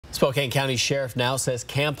Spokane County Sheriff now says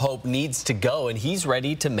Camp Hope needs to go, and he's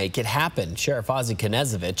ready to make it happen. Sheriff Ozzie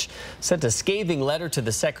Knezovich sent a scathing letter to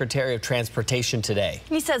the Secretary of Transportation today.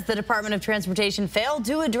 He says the Department of Transportation failed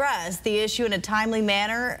to address the issue in a timely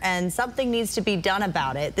manner, and something needs to be done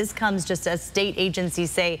about it. This comes just as state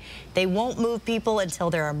agencies say they won't move people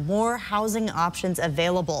until there are more housing options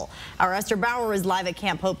available. Our Esther Bauer is live at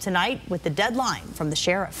Camp Hope tonight with the deadline from the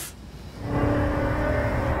sheriff.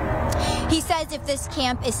 He says if this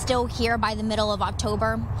camp is still here by the middle of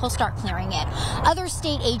October, he'll start clearing it. Other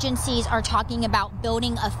state agencies are talking about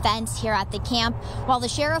building a fence here at the camp. While the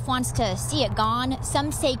sheriff wants to see it gone,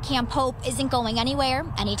 some say Camp Hope isn't going anywhere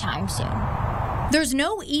anytime soon. There's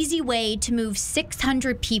no easy way to move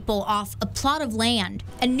 600 people off a plot of land,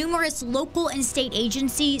 and numerous local and state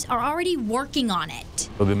agencies are already working on it.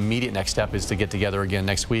 Well, the immediate next step is to get together again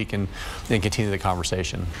next week and continue the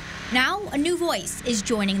conversation. Now, a new voice is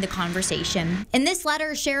joining the conversation. In this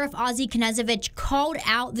letter, Sheriff Ozzie Knezovich called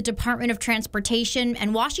out the Department of Transportation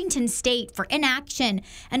and Washington State for inaction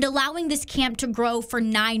and allowing this camp to grow for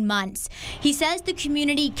 9 months. He says the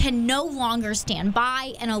community can no longer stand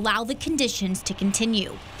by and allow the conditions to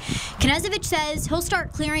continue. Knezovich says he'll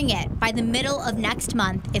start clearing it by the middle of next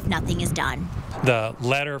month if nothing is done. The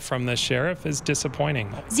letter from the sheriff is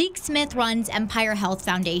disappointing. Zeke Smith runs Empire Health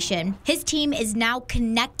Foundation. His team is now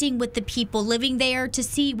connecting with the people living there to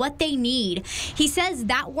see what they need. He says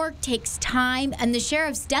that work takes time, and the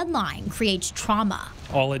sheriff's deadline creates trauma.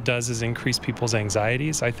 All it does is increase people's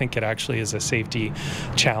anxieties. I think it actually is a safety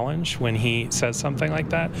challenge when he says something like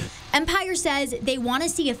that. Empire says they want to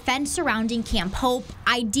see a fence surrounding Camp Hope,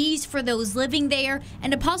 IDs for those living there,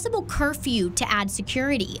 and a possible curfew to add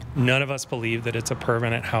security. None of us believe that it's a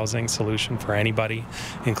permanent housing solution for anybody,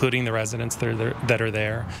 including the residents that are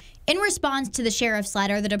there. In response to the sheriff's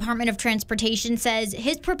letter, the Department of Transportation says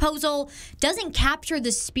his proposal doesn't capture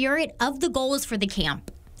the spirit of the goals for the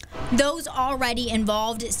camp. Those already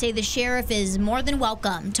involved say the sheriff is more than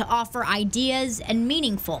welcome to offer ideas and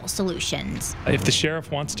meaningful solutions. If the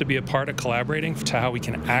sheriff wants to be a part of collaborating to how we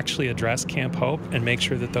can actually address Camp Hope and make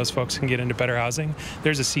sure that those folks can get into better housing,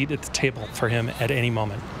 there's a seat at the table for him at any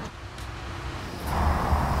moment.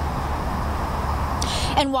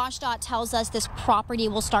 And WashDOT tells us this property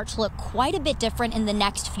will start to look quite a bit different in the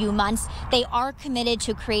next few months. They are committed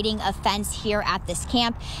to creating a fence here at this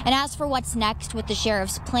camp. And as for what's next with the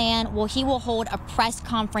sheriff's plan, well, he will hold a press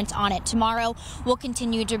conference on it tomorrow. We'll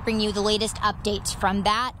continue to bring you the latest updates from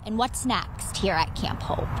that and what's next here at Camp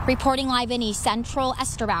Hope. Reporting live in East Central,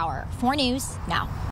 Esther Bauer, 4 News Now.